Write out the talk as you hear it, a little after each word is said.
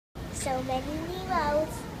so many Nemos.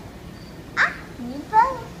 Ah, new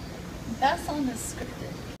boat. That song is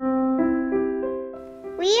scripted.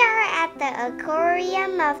 We are at the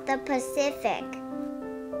Aquarium of the Pacific.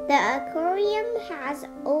 The aquarium has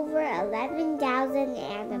over 11,000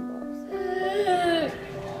 animals.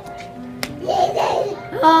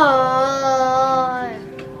 Oh,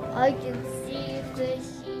 I can see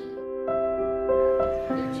fishy.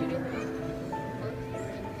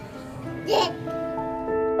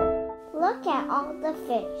 Look at all the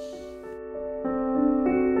fish.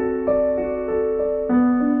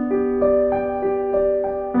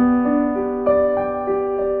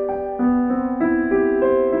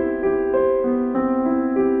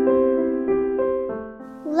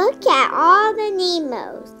 Look at all the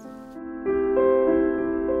Nemos.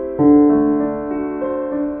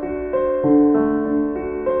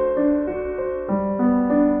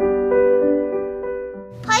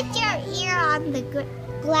 Put your ear on the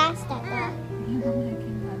glass, Dada.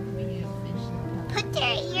 Put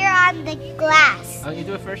your ear on the glass. Oh, you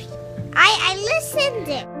do it first? I listened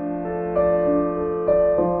it.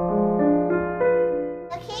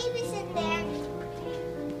 The cave is in there.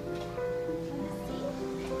 See?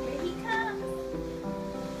 Here he comes.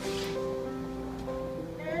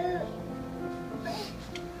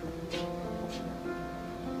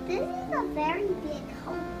 This is a very big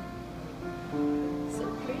home. So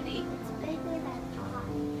pretty. It's bigger than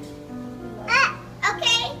ours.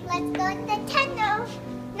 Okay, let's go in the tunnel.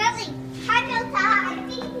 Nelly, tunnel time.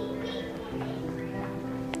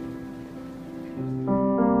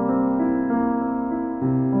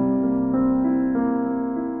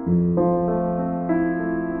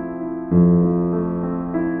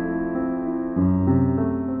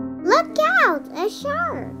 Look out, a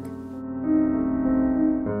shark.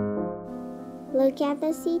 Look at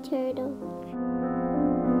the sea turtle.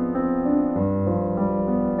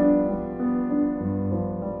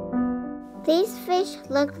 These fish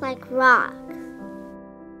look like rocks.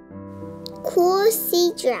 Cool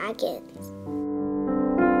sea dragons.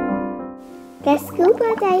 The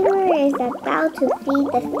scuba diver is about to feed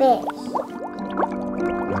the fish.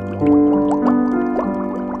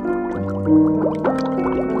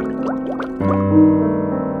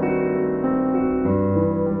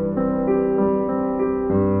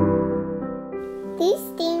 These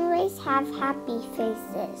stingrays have happy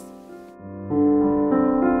faces.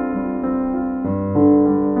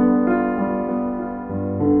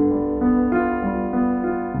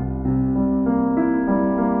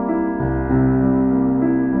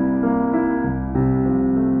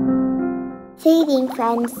 Feeding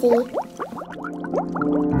frenzy.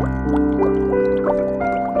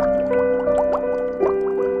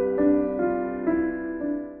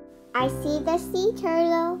 I see the sea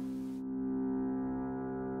turtle.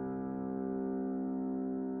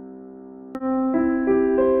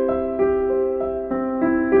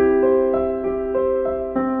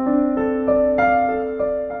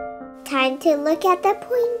 Time to look at the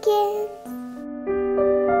pumpkins.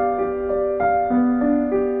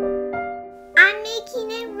 I'm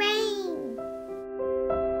making it rain.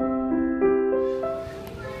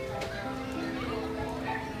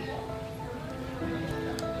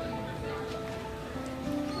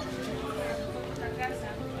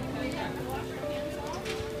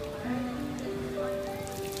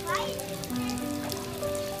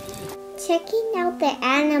 Checking out the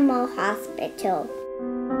animal hospital.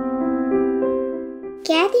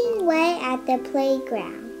 Getting wet at the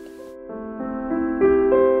playground.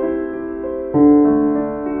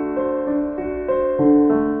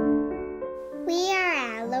 We are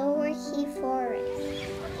at Lower Key Forest.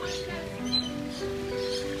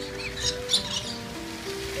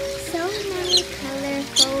 So many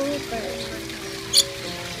colorful birds.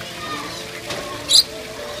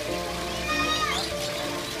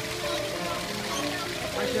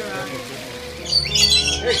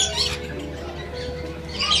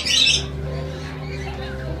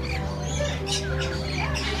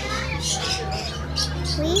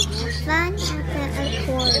 We have fun at the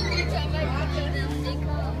aquarium.